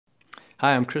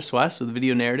Hi, I'm Chris West with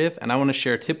Video Narrative, and I want to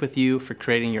share a tip with you for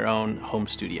creating your own home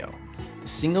studio. The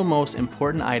single most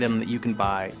important item that you can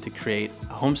buy to create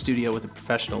a home studio with a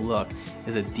professional look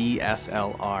is a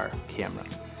DSLR camera.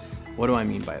 What do I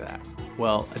mean by that?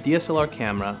 Well, a DSLR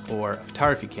camera, or a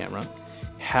photography camera,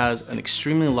 has an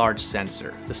extremely large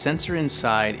sensor. The sensor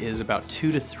inside is about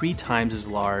 2 to 3 times as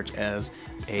large as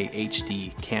a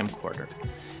HD camcorder.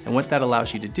 And what that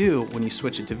allows you to do when you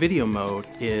switch it to video mode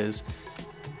is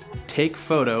take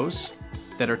photos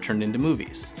that are turned into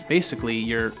movies. Basically,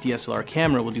 your DSLR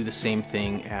camera will do the same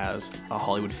thing as a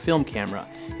Hollywood film camera.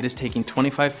 It is taking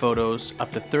 25 photos,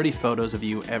 up to 30 photos of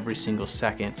you every single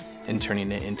second and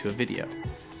turning it into a video.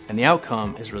 And the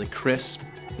outcome is really crisp,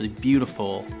 really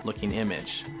beautiful looking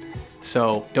image.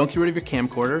 So don't get rid of your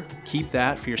camcorder, keep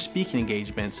that for your speaking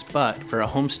engagements, but for a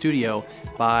home studio,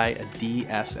 buy a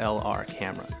DSLR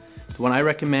camera. The one I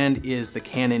recommend is the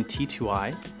Canon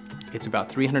T2i. It's about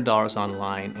 $300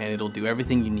 online, and it'll do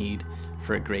everything you need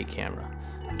for a great camera.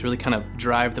 To really kind of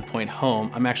drive the point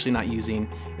home, I'm actually not using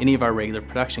any of our regular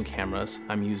production cameras.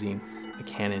 I'm using a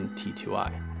Canon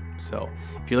T2i. So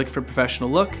if you're looking for a professional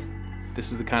look,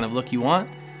 this is the kind of look you want,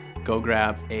 go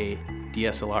grab a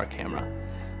DSLR camera.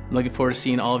 I'm looking forward to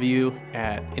seeing all of you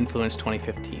at Influence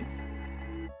 2015.